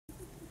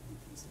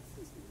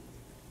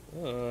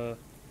I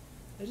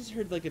just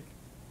heard like a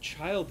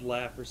child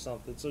laugh or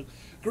something. So,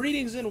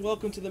 greetings and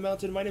welcome to the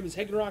mountain. My name is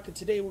Hagenrock, and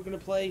today we're going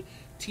to play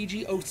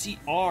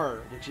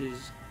TGOCR, which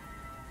is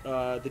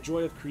the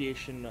Joy of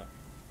Creation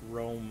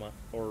Rome,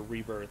 or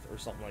Rebirth, or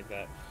something like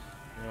that.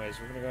 Anyways,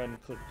 we're going to go ahead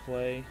and click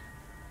play.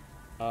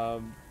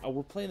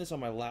 We're playing this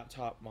on my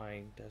laptop.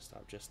 My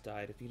desktop just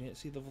died. If you didn't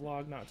see the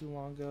vlog not too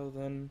long ago,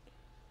 then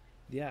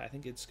yeah, I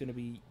think it's going to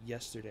be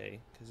yesterday,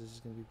 because this is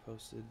going to be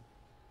posted.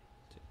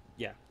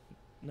 Yeah.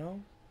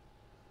 No?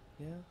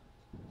 Yeah?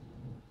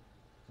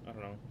 I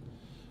don't know.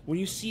 When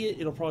you see it,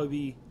 it'll probably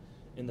be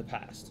in the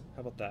past.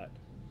 How about that?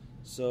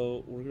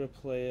 So, we're going to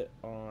play it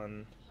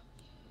on...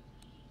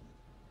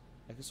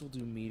 I guess we'll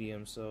do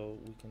medium so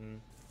we can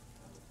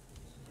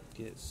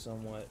get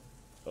somewhat...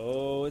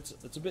 Oh, it's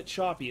a bit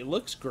choppy. It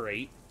looks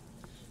great.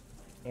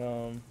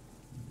 Oh,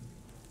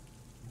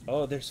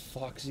 there's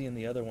Foxy and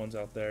the other ones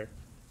out there.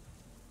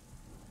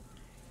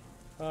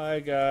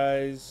 Hi,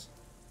 guys.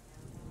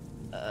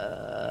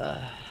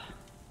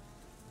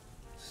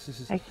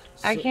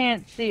 I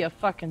can't see a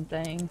fucking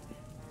thing.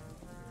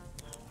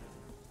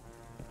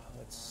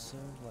 Oh, it's so,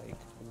 like,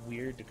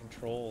 weird to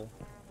control.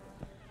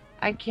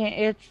 I can't,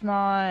 it's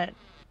not...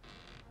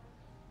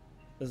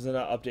 Is it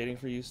not updating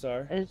for you,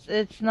 Star?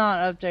 It's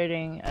not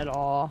updating at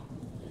all.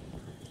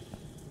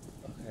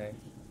 Okay.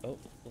 Oh,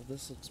 well,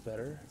 this looks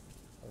better.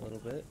 A little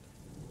bit.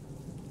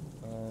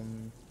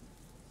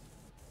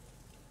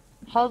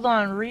 Hold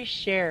on,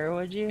 reshare,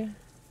 would you?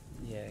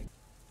 Yeah.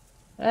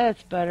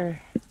 That's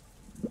better.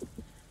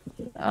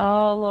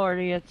 Oh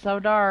lordy, it's so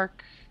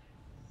dark.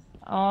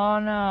 Oh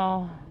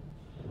no.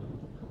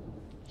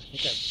 I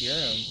think I hear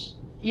him.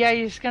 Yeah,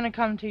 he's gonna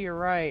come to your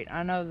right.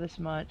 I know this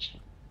much.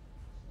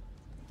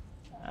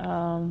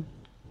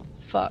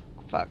 Fuck.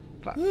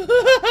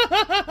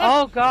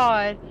 Oh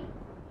god.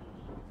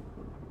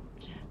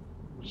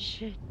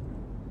 Shit.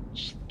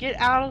 Just get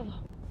out of the...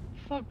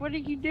 Fuck, what are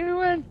you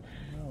doing?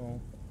 No.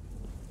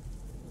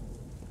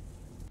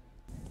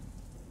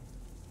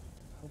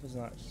 I hope it's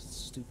not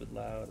stupid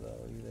loud,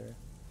 though, either.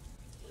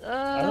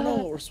 I don't know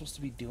what we're supposed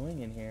to be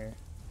doing in here.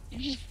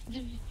 Just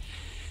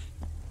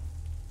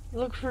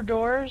look for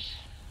doors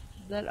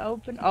that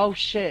open. Oh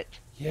shit.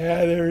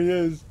 Yeah, there he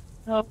is.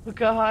 Oh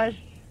god.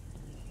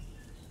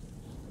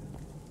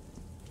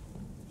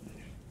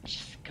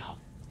 Just go.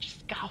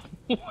 Just go.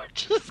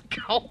 Just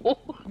go.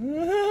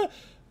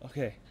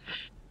 Okay.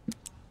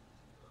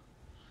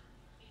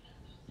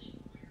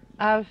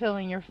 I have a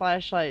feeling your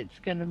flashlight's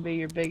gonna be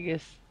your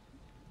biggest...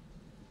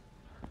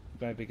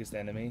 My biggest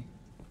enemy.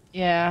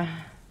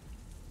 Yeah.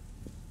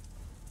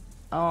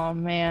 Oh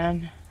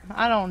man.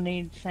 I don't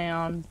need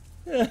sound.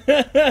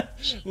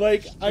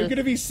 Like, I'm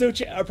gonna be so...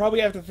 I'll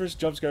probably after the first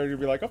jump scare, I'm gonna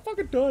be like, I'm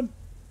fucking done.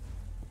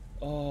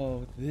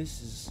 Oh,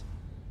 this is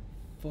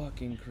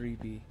fucking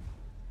creepy.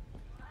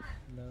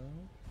 No?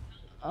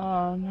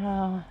 Oh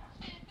no.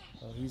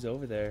 Oh, he's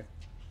over there.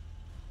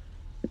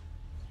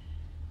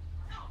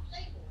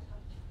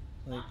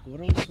 Like, what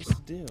are we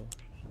supposed to do?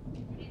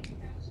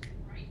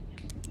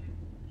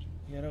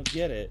 Yeah, I don't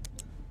get it.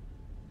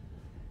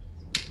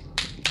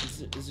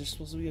 Is there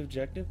supposed to be an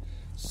objective?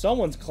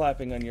 Someone's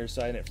clapping on your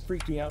side and it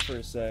freaked me out for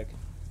a sec.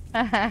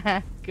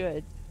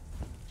 Good.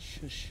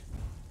 Shush.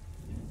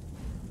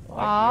 Oh,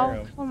 I hear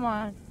Oh, him. come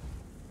on.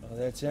 Oh,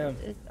 that's him.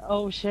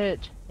 Oh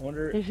shit. I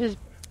wonder... If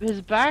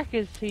his back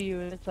is to you,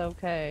 it's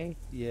okay.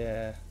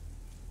 Yeah.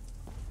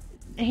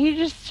 He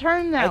just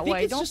turned that I think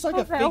way. it's Don't just like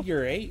go a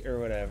figure 8 or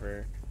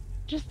whatever.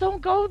 Just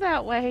don't go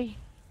that way.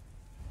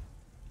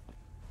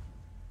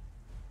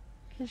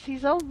 Cause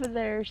he's over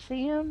there.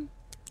 See him?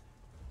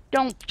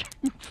 Don't turn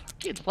your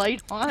fucking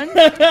light on.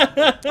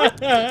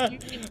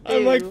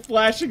 I'm like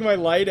flashing my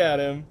light at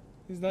him.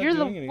 He's not You're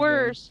doing the anything.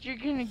 worst. You're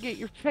gonna get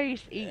your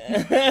face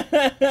eaten.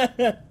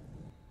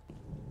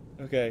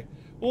 Okay.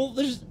 Well,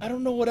 I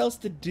don't know what else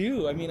to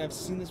do. I mean, I've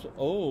seen this.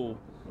 Oh,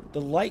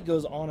 the light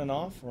goes on and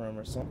off for him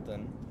or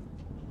something.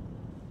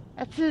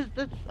 That's his.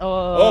 That's.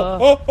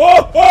 Oh.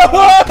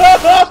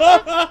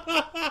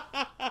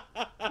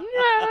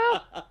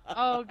 No.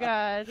 Oh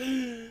god.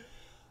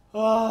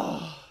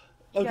 Oh.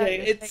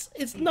 Okay, Yeah,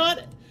 it's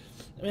not.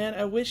 Man,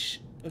 I wish.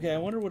 Okay, I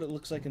wonder what it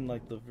looks like in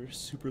like the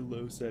super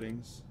low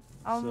settings.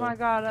 Oh So, my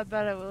god, I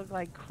bet it would look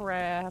like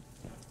crap.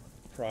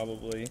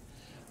 Probably.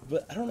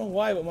 But I don't know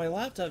why, but my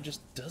laptop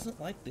just doesn't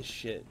like this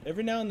shit.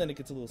 Every now and then it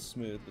gets a little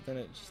smooth, but then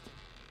it just...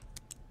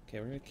 Okay,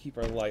 we're gonna keep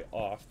our light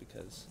off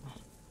because...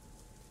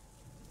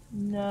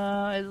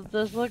 No, it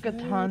does look a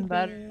ton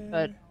better,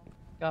 but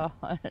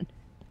god.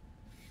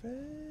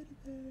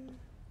 Freddy,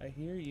 I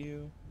hear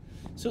you.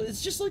 So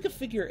it's just like a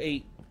figure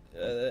 8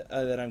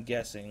 that I'm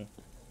guessing.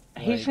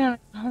 He's gonna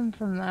come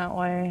from that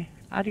way.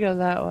 I'd go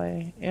that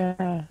way.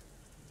 Yeah.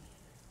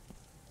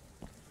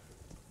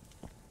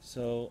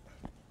 So...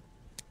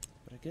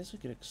 But I guess we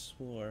could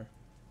explore.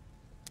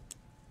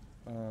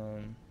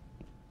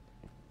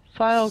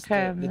 File The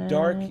cabinet.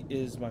 dark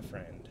is my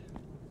friend.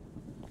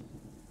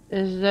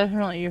 Is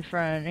definitely your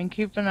friend, and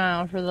keep an eye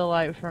out for the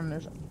light from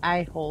his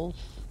eye holes.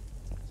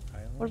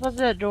 What about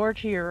that door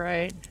to your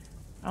right?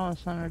 Oh,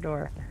 it's not a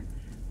door.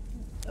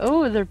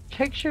 Oh, there are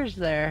pictures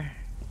there.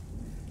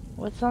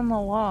 What's on the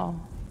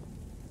wall?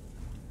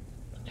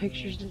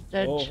 Pictures of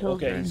dead Oh,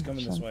 children. okay, he's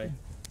coming this way.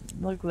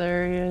 Look,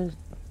 there he is.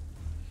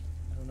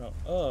 I don't know.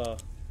 Oh,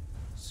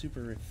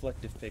 super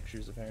reflective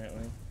pictures,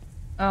 apparently.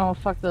 Oh,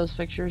 fuck those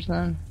pictures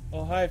then.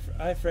 Oh, hi,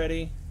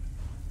 Freddy.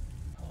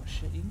 Oh,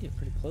 shit, you can get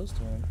pretty close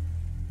to him.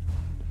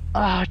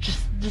 Ah,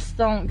 just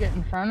don't get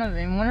in front of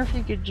him. Wonder if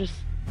you could just...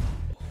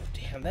 Oh,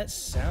 damn, that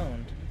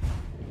sound.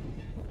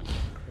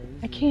 Crazy.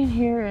 I can't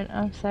hear it.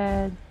 I'm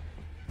sad.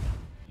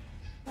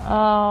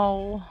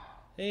 Oh.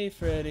 Hey,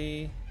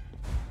 Freddy.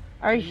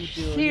 Are you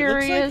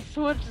serious?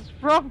 What's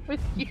wrong with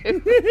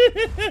you?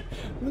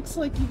 Looks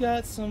like you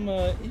got some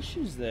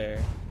issues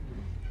there.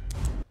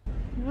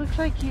 He looks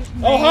like he's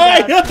Oh,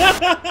 hi!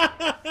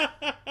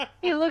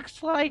 He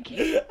looks like...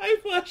 I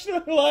flashed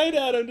my light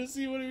at him to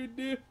see what he would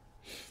do.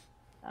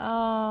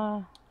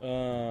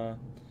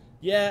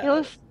 Yeah. He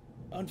looks...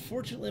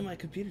 Unfortunately, my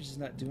computer's just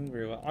not doing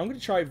very well. I'm gonna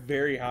try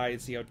very high and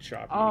see how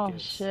choppy it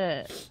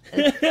gets.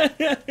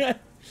 Shit.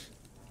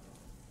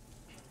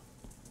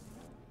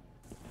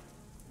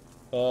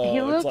 Oh,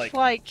 he looks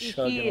like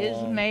chugging he is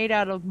along. made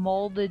out of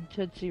molded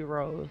Tootsie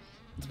Rolls.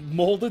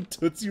 Molded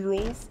Tootsie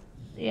Rolls?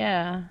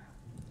 Yeah.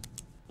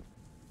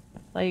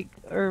 Like,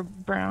 or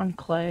brown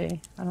clay.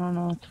 I don't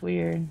know, it's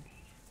weird.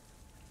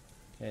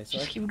 Okay, so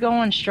just keep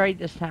going straight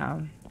this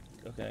time.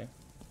 Okay.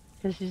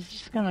 Because he's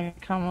just gonna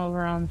come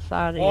over on the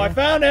side of you. Oh, I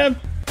found him!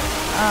 Or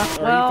well, he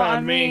found I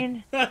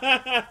me.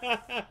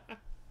 mean,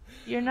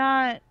 you're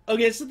not...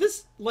 Okay, so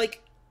this,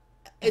 like,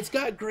 it's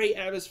got great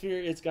atmosphere,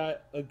 it's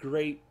got a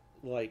great,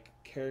 like,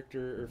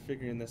 character or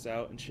figuring this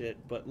out and shit,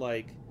 but,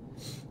 like,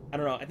 I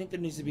don't know, I think there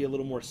needs to be a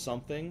little more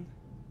something,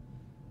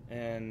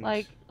 and...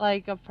 Like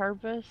a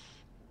purpose?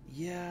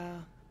 Yeah,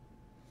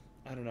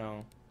 I don't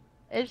know.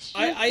 It's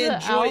just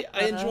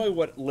I enjoy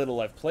what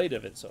little I've played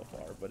of it so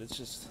far, but it's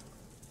just...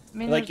 I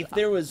mean, like, if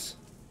there was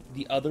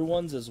the other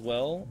ones as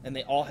well, and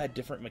they all had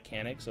different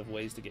mechanics of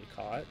ways to get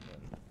caught,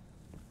 then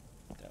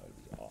that would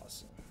be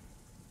awesome.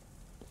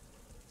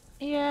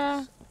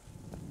 Yeah.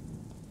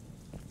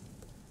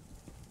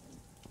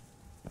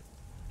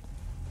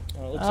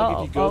 Oh, it looks like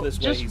if you go this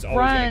way, he's always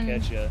gonna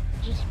catch you.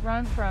 Just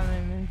run from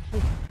him and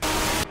see.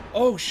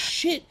 Oh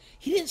shit!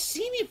 He didn't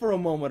see me for a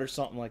moment or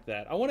something like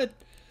that. I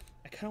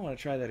kind of want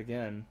to try that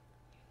again.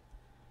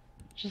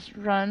 Just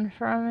run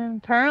from him.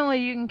 Apparently,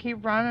 you can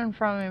keep running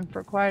from him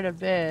for quite a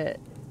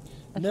bit.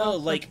 No,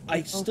 like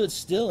I stood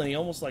still and he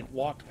almost like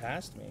walked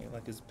past me.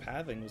 Like his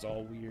pathing was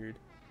all weird.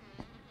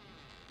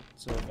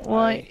 So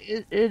well,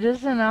 it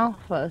is an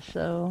alpha,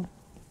 so.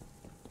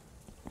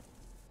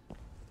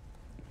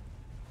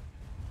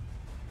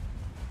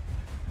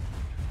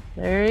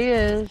 There he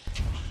is.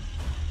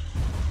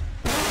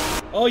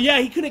 Oh yeah,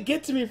 he couldn't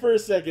get to me for a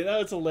second. That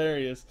was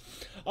hilarious.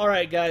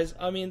 Alright guys,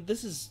 I mean,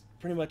 this is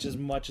pretty much as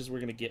we're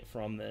going to get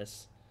from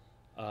this.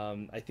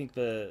 I think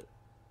the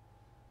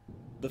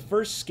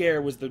first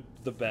scare was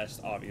the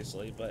best,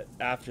 obviously, but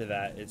after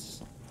that,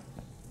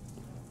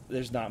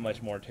 there's not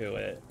much more to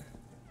it.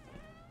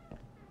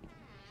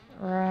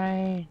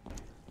 Right.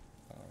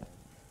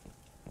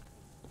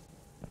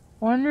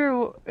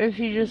 Wonder if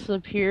he just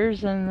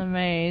appears in the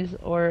maze,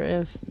 or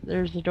if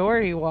there's a door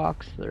he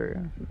walks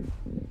through.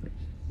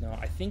 No,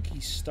 I think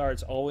he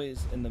starts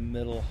always in the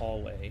middle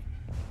hallway.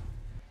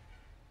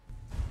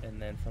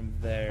 And then from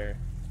there,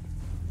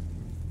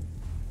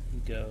 he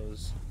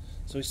goes...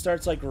 So he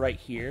starts like right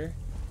here,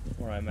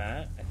 where I'm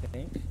at, I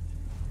think.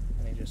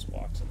 And he just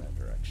walks in that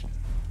direction.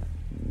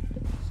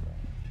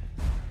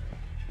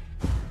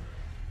 So.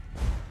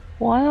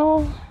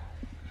 Well,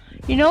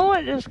 you know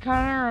what this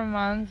kind of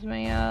reminds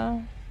me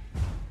of?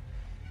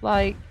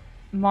 Like,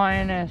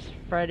 minus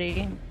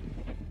Freddy.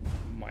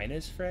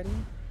 Minus Freddy?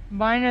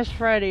 Minus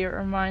Freddy, it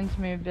reminds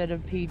me a bit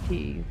of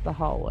PT, the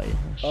hallways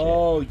and shit.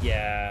 Oh,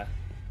 yeah.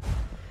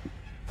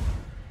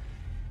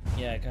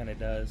 Yeah, it kind of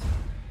does.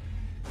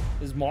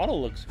 His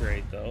model looks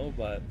great, though,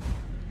 but...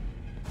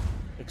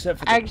 Except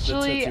for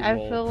actually, the I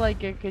feel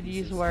like it could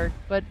use work,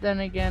 but then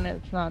again,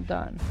 it's not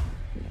done.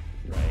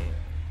 Right.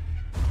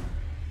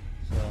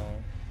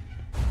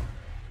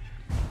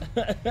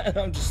 So...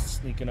 I'm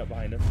just sneaking up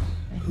behind him.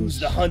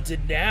 Who's the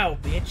hunted now,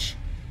 bitch?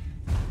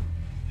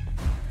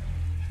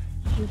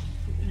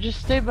 Just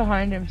stay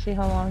behind him, see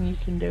how long you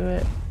can do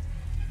it.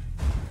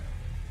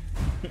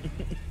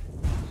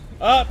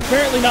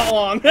 Apparently not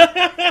long.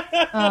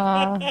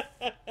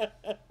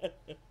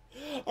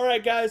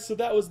 Alright guys, so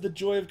that was the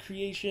joy of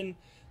creation.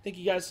 Thank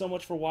you guys so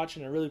much for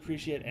watching. I really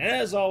appreciate it. And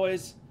as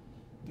always,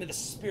 may the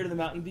spirit of the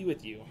mountain be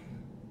with you.